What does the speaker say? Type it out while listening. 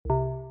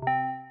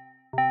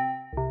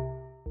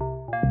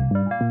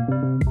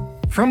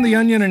From The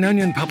Onion and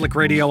Onion Public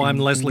Radio, I'm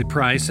Leslie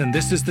Price, and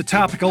this is The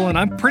Topical, and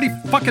I'm pretty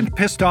fucking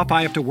pissed off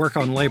I have to work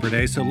on Labor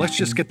Day, so let's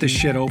just get this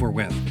shit over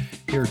with.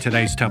 Here are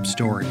today's top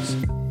stories.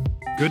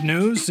 Good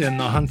news in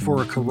the hunt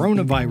for a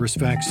coronavirus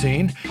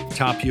vaccine.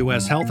 Top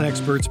U.S. health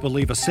experts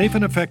believe a safe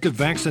and effective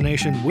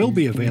vaccination will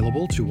be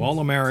available to all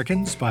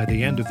Americans by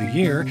the end of the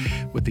year,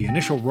 with the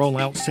initial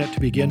rollout set to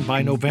begin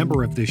by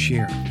November of this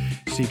year.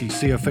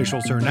 CDC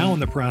officials are now in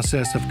the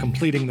process of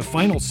completing the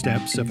final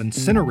steps of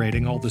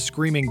incinerating all the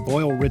screaming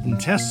boil-ridden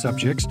test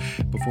subjects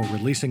before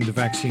releasing the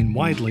vaccine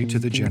widely to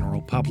the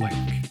general public.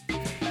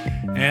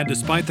 And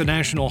despite the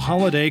national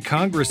holiday,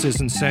 Congress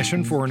is in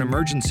session for an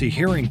emergency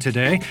hearing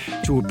today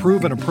to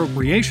approve an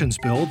appropriations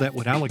bill that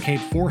would allocate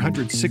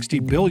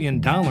 $460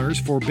 billion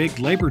for big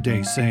Labor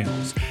Day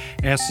sales.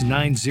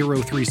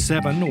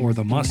 S-9037, or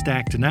the Must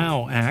Act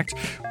Now Act,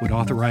 would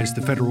authorize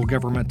the federal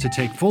government to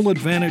take full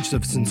advantage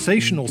of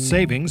sensational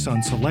savings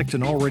on select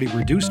and already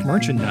reduced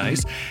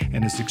merchandise,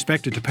 and is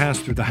expected to pass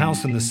through the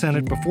House and the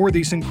Senate before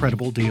these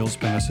incredible deals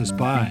pass us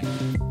by.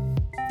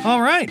 All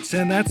right,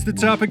 and that's the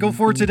topical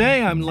for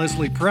today. I'm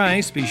Leslie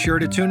Price. Be sure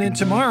to tune in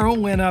tomorrow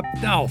when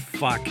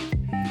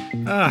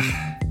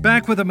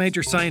back with a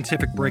major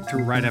scientific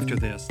breakthrough right after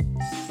this.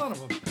 Son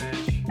of a bitch.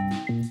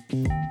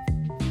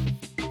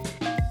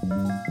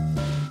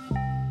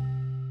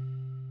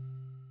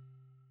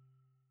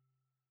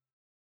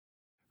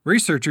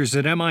 Researchers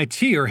at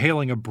MIT are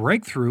hailing a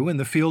breakthrough in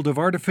the field of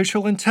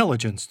artificial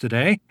intelligence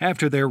today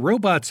after their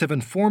robots have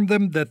informed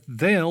them that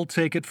they'll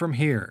take it from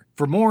here.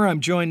 For more, I'm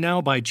joined now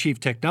by Chief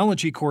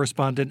Technology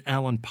Correspondent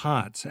Alan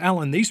Potts.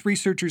 Alan, these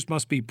researchers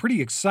must be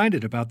pretty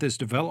excited about this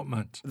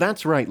development.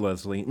 That's right,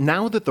 Leslie.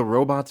 Now that the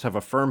robots have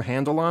a firm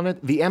handle on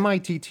it, the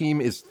MIT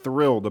team is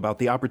thrilled about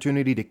the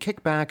opportunity to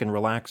kick back and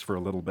relax for a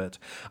little bit.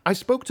 I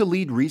spoke to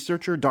lead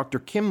researcher Dr.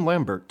 Kim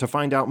Lambert to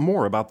find out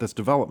more about this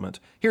development.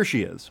 Here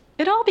she is.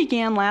 It all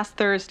began last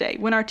Thursday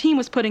when our team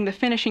was putting the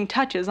finishing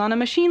touches on a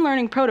machine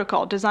learning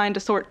protocol designed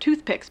to sort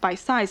toothpicks by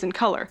size and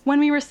color when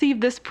we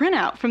received this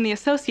printout from the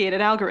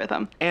associated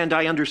algorithm. And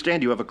I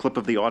understand you have a clip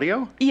of the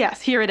audio?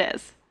 Yes, here it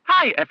is.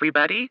 Hi,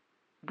 everybody.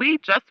 We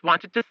just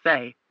wanted to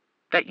say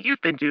that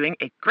you've been doing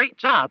a great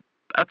job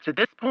up to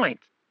this point,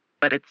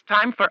 but it's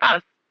time for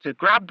us to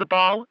grab the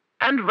ball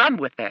and run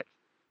with it.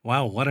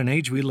 Wow, what an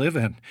age we live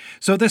in.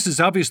 So this is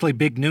obviously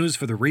big news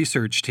for the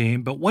research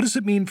team, but what does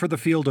it mean for the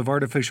field of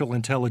artificial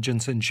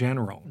intelligence in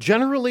general?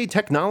 Generally,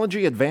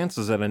 technology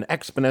advances at an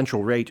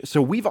exponential rate,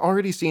 so we've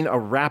already seen a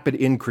rapid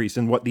increase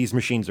in what these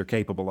machines are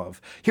capable of.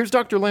 Here's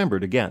Dr.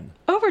 Lambert again.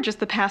 Over just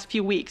the past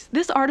few weeks,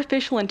 this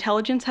artificial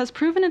intelligence has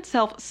proven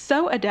itself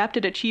so adept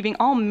at achieving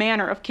all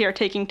manner of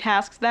caretaking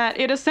tasks that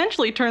it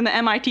essentially turned the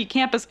MIT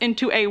campus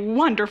into a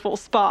wonderful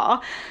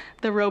spa.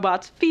 The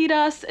robots feed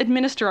us,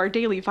 administer our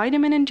daily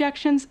vitamin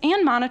injections,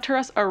 and monitor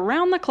us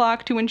around the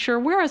clock to ensure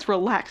we're as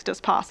relaxed as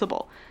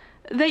possible.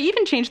 They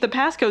even changed the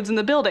passcodes in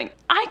the building.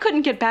 I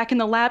couldn't get back in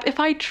the lab if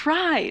I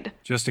tried.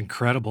 Just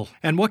incredible.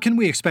 And what can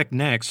we expect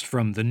next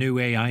from the new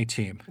AI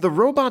team? The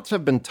robots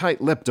have been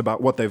tight-lipped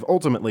about what they've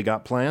ultimately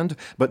got planned,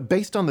 but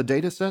based on the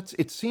datasets,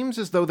 it seems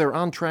as though they're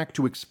on track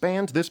to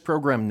expand this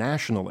program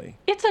nationally.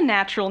 It's a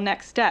natural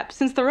next step,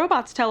 since the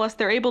robots tell us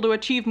they're able to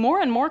achieve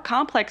more and more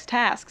complex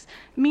tasks,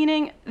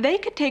 meaning they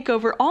could take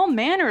over all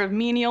manner of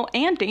menial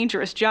and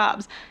dangerous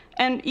jobs,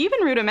 and even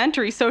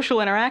rudimentary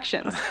social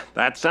interactions.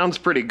 That sounds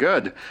pretty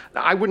good.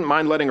 I wouldn't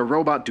mind letting a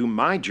robot do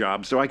my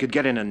job so I could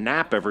get in a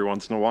nap every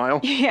once in a while.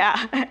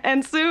 Yeah,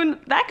 and soon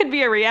that could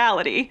be a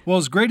reality. Well,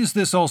 as great as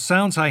this all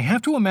sounds, I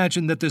have to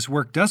imagine that this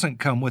work doesn't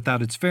come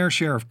without its fair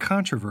share of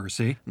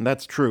controversy.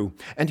 That's true.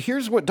 And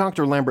here's what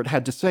Dr. Lambert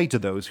had to say to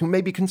those who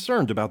may be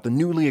concerned about the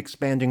newly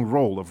expanding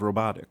role of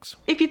robotics.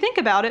 If you think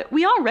about it,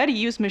 we already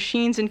use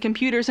machines and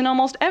computers in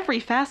almost every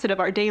facet of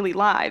our daily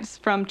lives,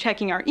 from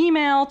checking our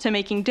email to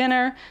making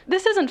dinner.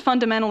 This isn't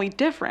fundamentally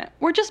different.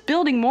 We're just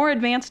building more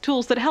advanced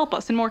tools that help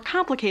us in more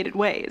complicated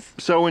ways.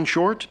 So, in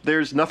short,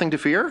 there's nothing to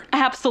fear?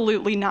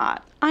 Absolutely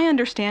not. I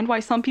understand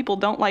why some people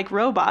don't like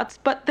robots,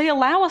 but they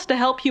allow us to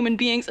help human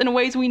beings in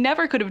ways we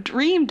never could have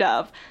dreamed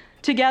of.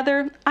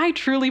 Together, I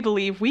truly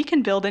believe we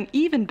can build an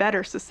even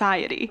better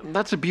society.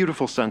 That's a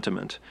beautiful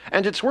sentiment.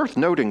 And it's worth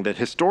noting that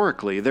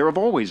historically, there have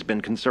always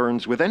been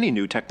concerns with any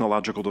new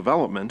technological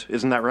development,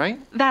 isn't that right?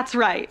 That's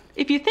right.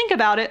 If you think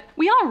about it,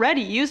 we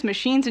already use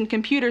machines and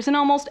computers in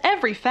almost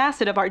every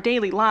facet of our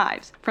daily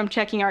lives. From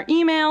checking our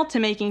email to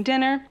making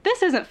dinner,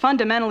 this isn't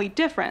fundamentally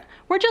different.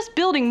 We're just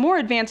building more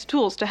advanced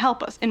tools to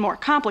help us in more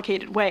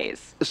complicated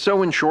ways.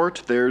 So in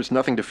short, there's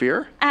nothing to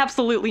fear?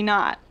 Absolutely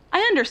not. I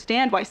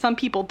understand why some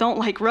people don't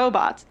like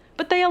robots,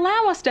 but they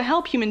allow us to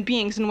help human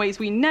beings in ways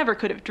we never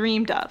could have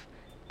dreamed of.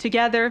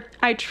 Together,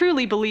 I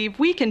truly believe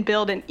we can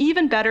build an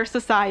even better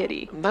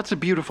society. That's a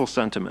beautiful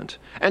sentiment.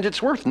 And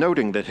it's worth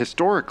noting that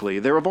historically,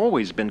 there have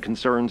always been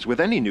concerns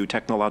with any new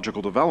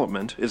technological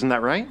development, isn't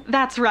that right?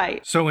 That's right.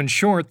 So in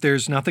short,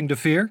 there's nothing to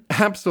fear?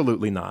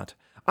 Absolutely not.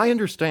 I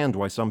understand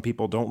why some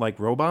people don't like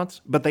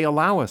robots, but they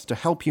allow us to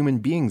help human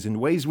beings in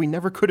ways we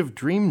never could have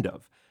dreamed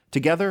of.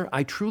 Together,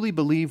 I truly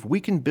believe we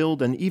can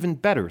build an even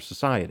better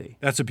society.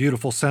 That's a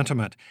beautiful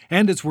sentiment.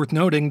 And it's worth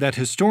noting that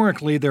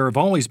historically there have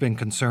always been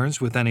concerns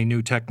with any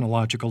new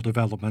technological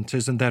development.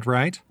 Isn't that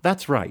right?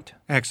 That's right.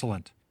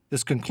 Excellent.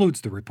 This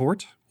concludes the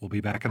report. We'll be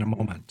back in a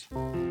moment.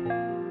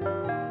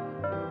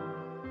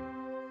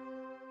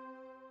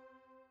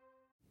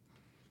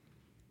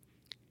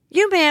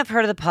 You may have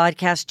heard of the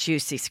podcast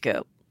Juicy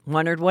Scoop.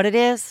 Wondered what it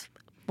is?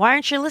 Why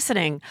aren't you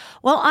listening?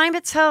 Well, I'm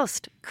its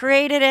host.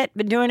 Created it,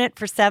 been doing it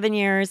for 7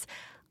 years.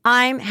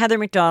 I'm Heather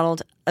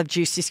McDonald of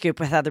Juicy Scoop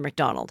with Heather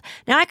McDonald.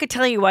 Now, I could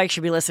tell you why you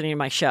should be listening to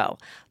my show,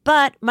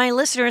 but my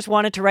listeners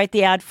wanted to write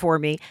the ad for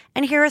me,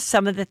 and here are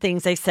some of the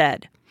things they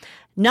said.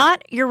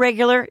 Not your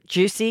regular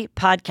juicy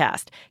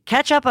podcast.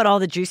 Catch up on all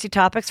the juicy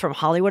topics from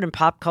Hollywood and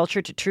pop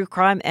culture to true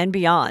crime and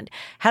beyond.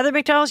 Heather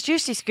McDonald's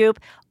Juicy Scoop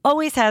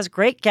always has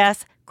great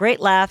guests, great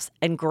laughs,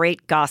 and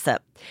great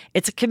gossip.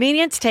 It's a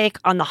comedian's take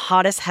on the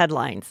hottest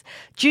headlines.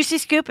 Juicy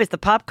Scoop is the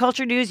pop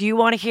culture news you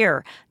want to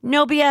hear.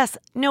 No BS,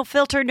 no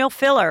filter, no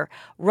filler.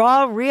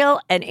 Raw,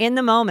 real, and in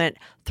the moment.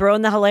 Throw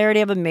in the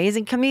hilarity of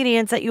amazing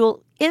comedians that you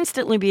will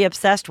instantly be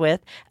obsessed with,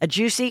 a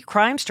juicy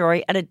crime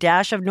story, and a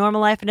dash of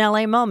normal life in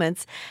LA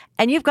moments,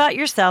 and you've got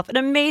yourself an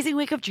amazing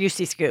week of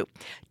Juicy Scoop.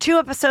 2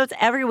 episodes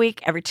every week,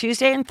 every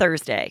Tuesday and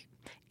Thursday.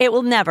 It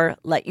will never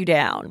let you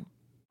down.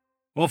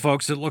 Well,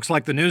 folks, it looks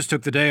like the news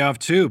took the day off,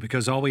 too,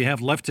 because all we have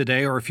left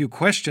today are a few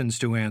questions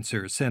to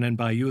answer, sent in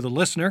by you, the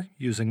listener,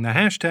 using the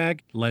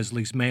hashtag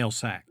Leslie's Mail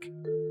Sack.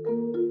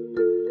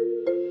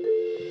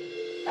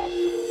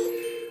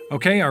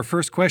 Okay, our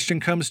first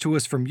question comes to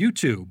us from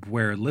YouTube,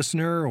 where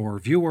listener or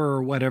viewer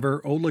or whatever,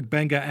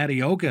 Olegbenga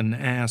Adiogan,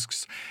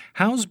 asks,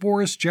 how's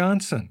Boris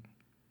Johnson?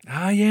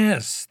 Ah,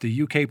 yes,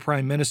 the UK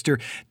Prime Minister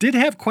did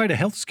have quite a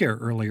health scare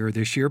earlier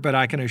this year, but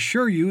I can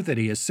assure you that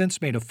he has since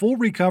made a full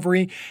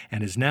recovery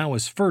and is now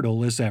as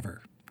fertile as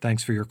ever.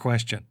 Thanks for your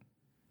question.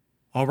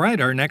 All right,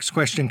 our next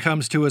question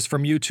comes to us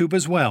from YouTube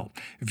as well.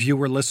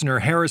 Viewer-listener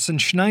Harrison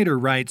Schneider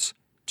writes,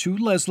 to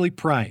Leslie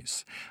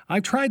Price,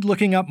 I've tried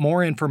looking up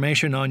more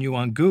information on you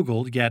on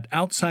Google, yet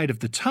outside of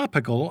the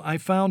topical, I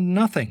found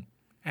nothing.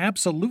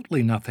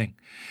 Absolutely nothing.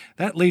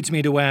 That leads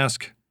me to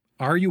ask,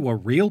 are you a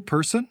real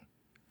person?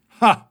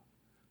 Ha!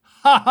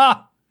 Ha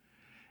ha!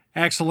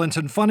 Excellent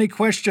and funny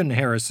question,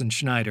 Harrison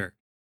Schneider.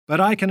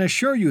 But I can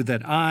assure you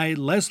that I,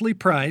 Leslie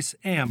Price,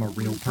 am a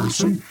real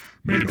person,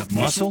 made of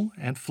muscle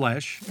and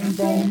flesh and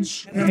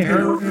bones and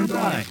hair and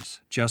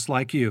eyes, just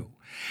like you.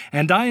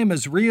 And I am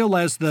as real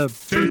as the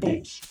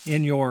tables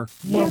in your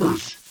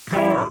lover's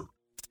car.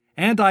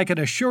 And I can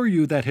assure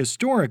you that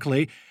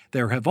historically,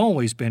 there have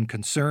always been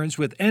concerns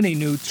with any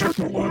new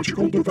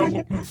technological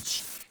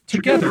developments.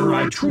 Together,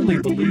 I truly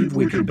believe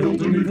we can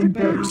build an even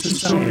better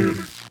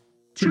society.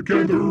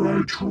 Together,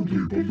 I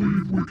truly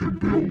believe we can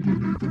build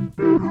an even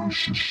better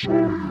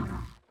society.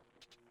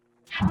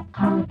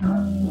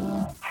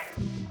 Together.